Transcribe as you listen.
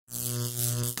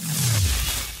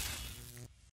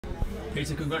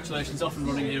Peter, congratulations, off and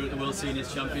running here at the World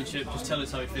Seniors Championship. Just tell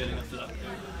us how you're feeling after that.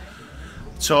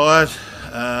 Tired,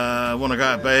 want to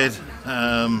go to bed,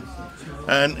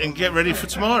 and get ready for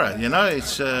tomorrow. You know,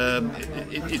 it's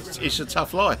a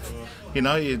tough life. You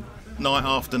know, you night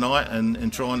after night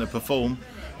and trying to perform.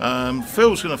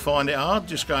 Phil's going to find it hard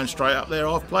just going straight up there.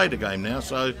 I've played a game now,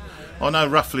 so I know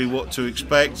roughly what to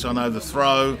expect. I know the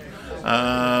throw.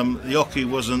 The hockey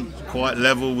wasn't quite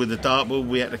level with the dartboard.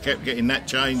 We had to keep getting that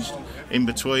changed in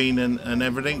between and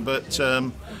everything. But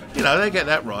you know, they get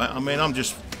that right. I mean, I'm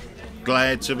just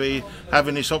glad to be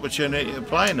having this opportunity to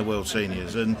play in the World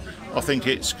Seniors, and I think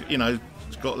it's, you know,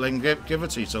 it's got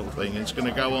longevity sort of thing. It's going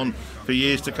to go on for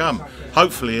years to come.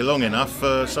 Hopefully long enough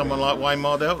for someone like Wayne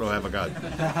Mardell to have a go.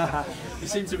 You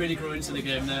seem to really grow into the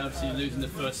game now. Obviously losing the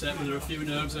first set, were there a few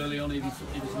nerves early on, even for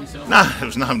yourself? No, there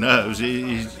was no nerves.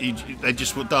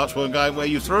 Darts weren't going where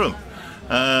you threw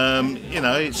them. You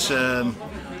know, it's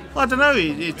I don't know,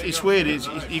 it's weird.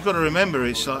 You've got to remember,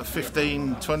 it's like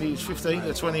 15 to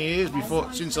 20 years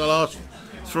since I last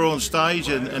threw on stage,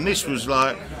 and this was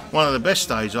like one of the best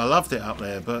stages. I loved it up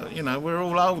there, but you know, we're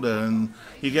all older and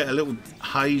you get a little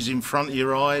haze in front of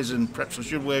your eyes, and perhaps I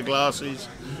should wear glasses.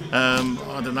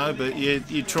 I don't know, but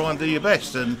you try and do your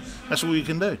best, and that's all you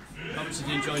can do. How much did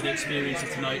you enjoy the experience of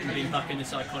tonight and being back in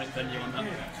this iconic venue on that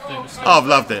famous stage? Oh, I've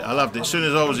loved it. I loved it. As soon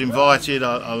as I was invited,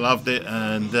 I loved it,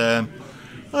 and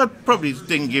I probably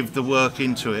didn't give the work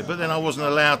into it, but then I wasn't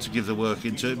allowed to give the work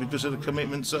into it because of the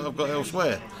commitments that I've got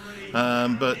elsewhere.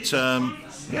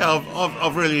 Yeah,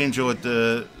 I've really enjoyed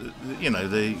the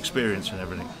experience and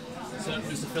everything. So,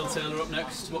 Mr. Phil Taylor up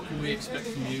next. What can we expect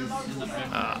from you in that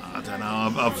game? I don't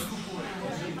know.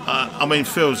 I mean,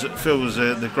 Phil's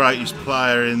the greatest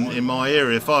player in my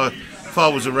era. If I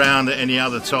was around at any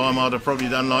other time, I'd have probably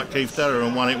done like Keith Derrer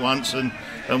and won it once and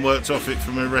worked off it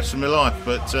for the rest of my life.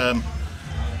 But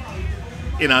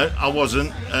you know, I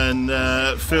wasn't, and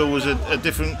Phil was a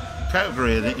different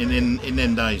category in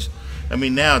them days. I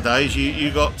mean, nowadays you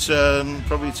got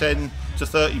probably 10 to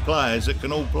 30 players that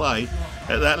can all play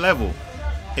at that level.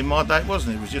 In my day, it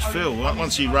wasn't. It was just Phil.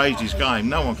 Once he raised his game,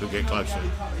 no one could get close to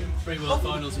him. 3 World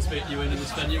Finals has beat you in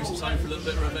this venue. Is it time for a little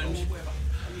bit of revenge?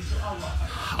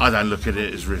 I don't look at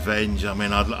it as revenge. I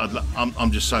mean,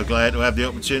 I'm just so glad to have the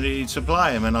opportunity to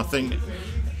play him, and I think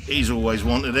he's always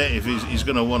wanted it. If he's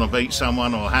going to want to beat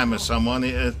someone or hammer someone,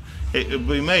 it would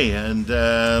be me. And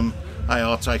hey,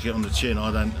 I'll take it on the chin.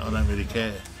 I don't really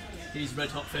care. He's red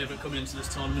hot favourite coming into this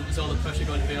tournament. Is all the pressure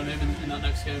going to be on him in that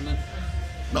next game then?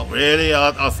 Not really.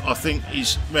 I think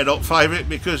he's red hot favourite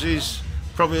because he's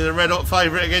probably the red hot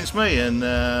favourite against me.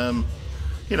 And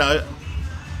you know,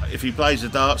 if he plays the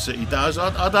darts that he does,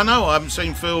 I don't know. I haven't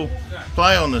seen Phil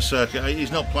play on the circuit.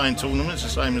 He's not playing tournaments the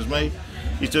same as me.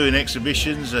 He's doing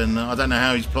exhibitions, and I don't know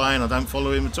how he's playing. I don't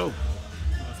follow him at all.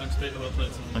 Thanks, Peter. Well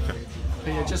played. Okay.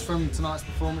 Peter, just from tonight's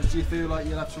performance, do you feel like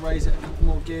you'll have to raise it a couple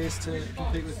more gears to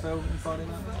compete with Phil on Friday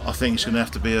night? I think it's going to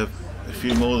have to be a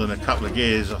few more than a couple of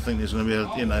gears. I think there's going to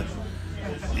be you know,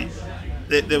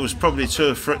 there was probably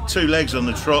two legs on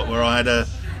the trot where I had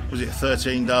was it a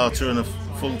 13 darter and a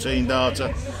 14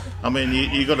 darter. I mean,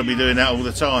 you've got to be doing that all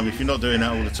the time. If you're not doing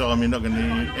that all the time, you're not going to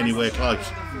be anywhere close.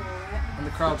 And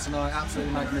the crowd tonight,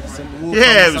 absolutely magnificent.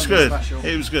 Yeah, it was good.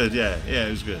 It was good. Yeah, it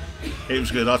was good. It was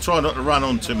good. I try not to run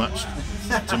on too much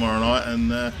tomorrow night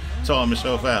and tire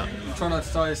myself out. You try not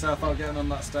to tire yourself out getting on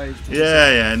that stage.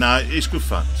 Yeah. No, it's good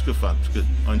fun. It's good fun. It's good.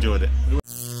 I enjoyed it.